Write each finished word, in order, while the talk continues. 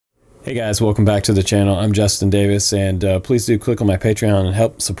Hey guys, welcome back to the channel. I'm Justin Davis, and please do click on my Patreon and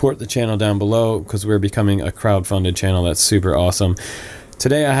help support the channel down below because we're becoming a crowd-funded channel. That's super awesome.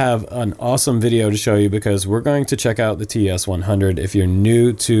 Today I have an awesome video to show you because we're going to check out the TS100. If you're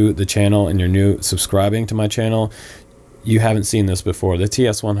new to the channel and you're new subscribing to my channel, you haven't seen this before. The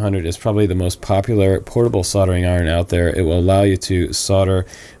TS100 is probably the most popular portable soldering iron out there. It will allow you to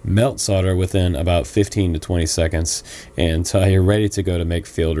melt solder within about 15 to 20 seconds, and you're ready to go to make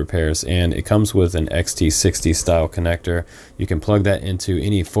field repairs. And it comes with an XT60 style connector. You can plug that into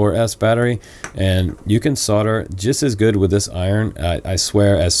any 4S battery, and you can solder just as good with this iron, I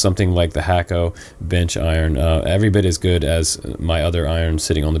swear, as something like the Hakko bench iron. Every bit as good as my other iron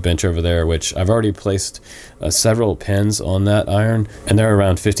sitting on the bench over there, which I've already placed several pins on that iron, and they're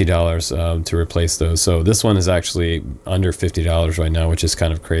around $50 to replace those. So this one is actually under $50 right now, which is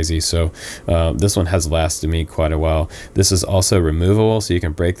kind of crazy. So this one has lasted me quite a while. This is also removable, so you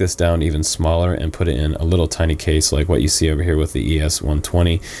can break this down even smaller and put it in a little tiny case like what you see over here with the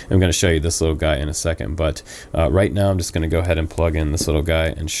ES120. I'm going to show you this little guy in a second, but right now I'm just going to go ahead and plug in this little guy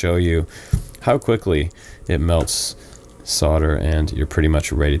and show you how quickly it melts solder, and you're pretty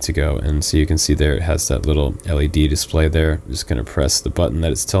much ready to go. And so you can see there it has that little LED display there. I'm just going to press the button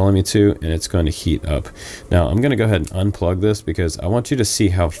that it's telling me to, and it's going to heat up. Now I'm going to go ahead and unplug this because I want you to see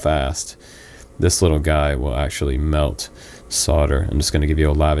how fast this little guy will actually melt solder. I'm just going to give you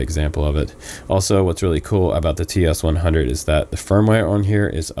a live example of it. Also, what's really cool about the TS100 is that the firmware on here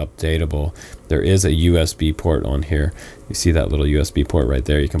is updatable. There is a USB port on here. You see that little USB port right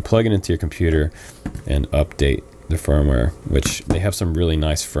there. You can plug it into your computer and update the firmware, which they have some really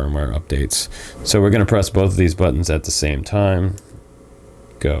nice firmware updates. So we're going to press both of these buttons at the same time.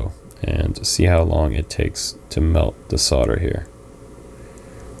 Go, and see how long it takes to melt the solder here.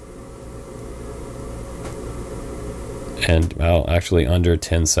 And well, actually under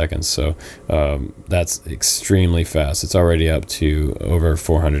 10 seconds, so that's extremely fast. It's already up to over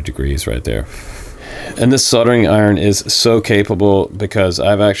 400 degrees right there. And this soldering iron is so capable because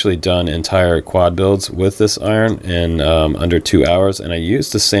I've actually done entire quad builds with this iron in under 2 hours, and I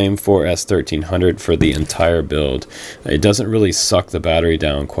used the same 4S 1300 for the entire build. It doesn't really suck the battery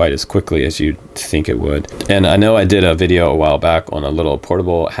down quite as quickly as you'd think it would. And I know I did a video a while back on a little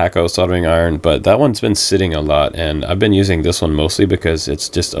portable Hakko soldering iron, but that one's been sitting a lot, and I've been using this one mostly because it's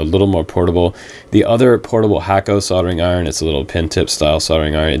just a little more portable. The other portable Hakko soldering iron, it's a little pin tip style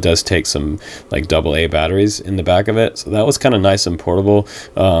soldering iron. It does take some like AA batteries in the back of it, so that was kind of nice and portable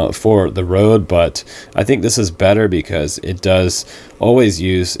for the road. But I think this is better because it does always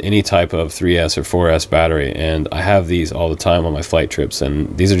use any type of 3S or 4S battery, and I have these all the time on my flight trips,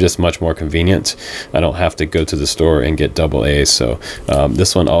 and these are just much more convenient. I don't have to go to the store and get AA. So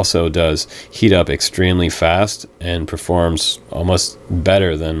this one also does heat up extremely fast and performs almost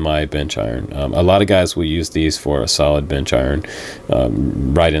better than my bench iron. A lot of guys will use these for a solid bench iron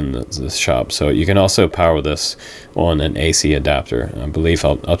right in the shop. So you can also power this on an AC adapter. I believe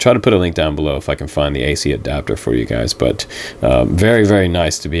I'll try to put a link down below if I can find the AC adapter for you guys. But very, very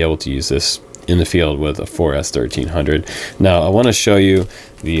nice to be able to use this in the field with a 4S 1300. Now I want to show you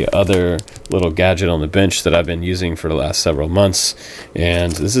the other little gadget on the bench that I've been using for the last several months,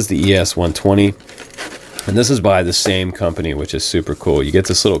 and this is the ES120, and this is by the same company, which is super cool. You get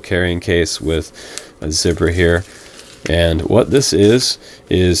this little carrying case with a zipper here, and what this is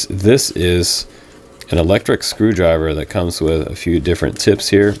an electric screwdriver that comes with a few different tips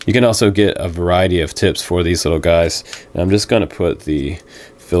here. You can also get a variety of tips for these little guys. And I'm just going to put the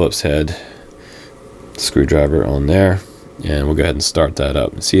Phillips head screwdriver on there, and we'll go ahead and start that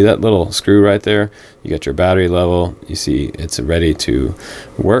up. See that little screw right there? You got your battery level. You see it's ready to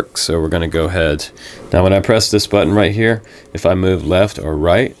work, so we're going to go ahead. Now when I press this button right here, if I move left or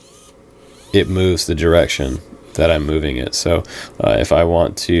right, it moves the direction that I'm moving it. So if I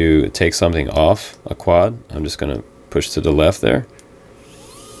want to take something off a quad, I'm just going to push to the left there,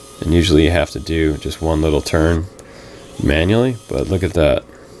 and usually you have to do just one little turn manually, but look at that.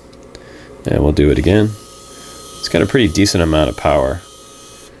 And we'll do it again. It's got a pretty decent amount of power,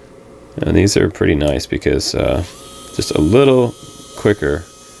 and these are pretty nice because just a little quicker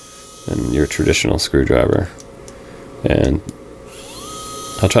than your traditional screwdriver. And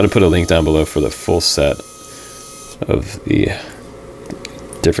I'll try to put a link down below for the full set of the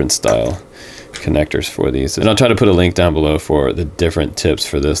different style connectors for these. And I'll try to put a link down below for the different tips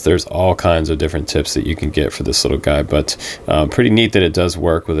for this. There's all kinds of different tips that you can get for this little guy, but pretty neat that it does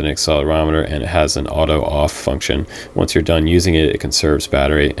work with an accelerometer, and it has an auto off function. Once you're done using it, it conserves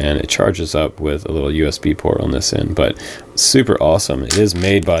battery and it charges up with a little USB port on this end. But super awesome. It is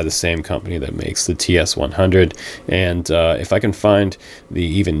made by the same company that makes the TS100, and if I can find the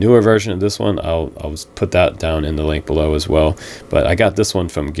even newer version of this one, I'll put that down in the link below as well. But I got this one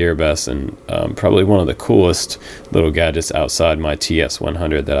from GearBest, and probably one of the coolest little gadgets outside my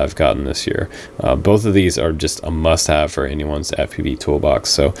TS100 that I've gotten this year. Both of these are just a must-have for anyone's FPV toolbox.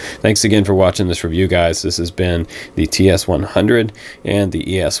 So thanks again for watching this review, guys. This has been the TS100 and the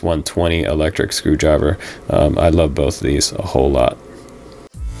ES120 electric screwdriver. I love both of these a whole lot.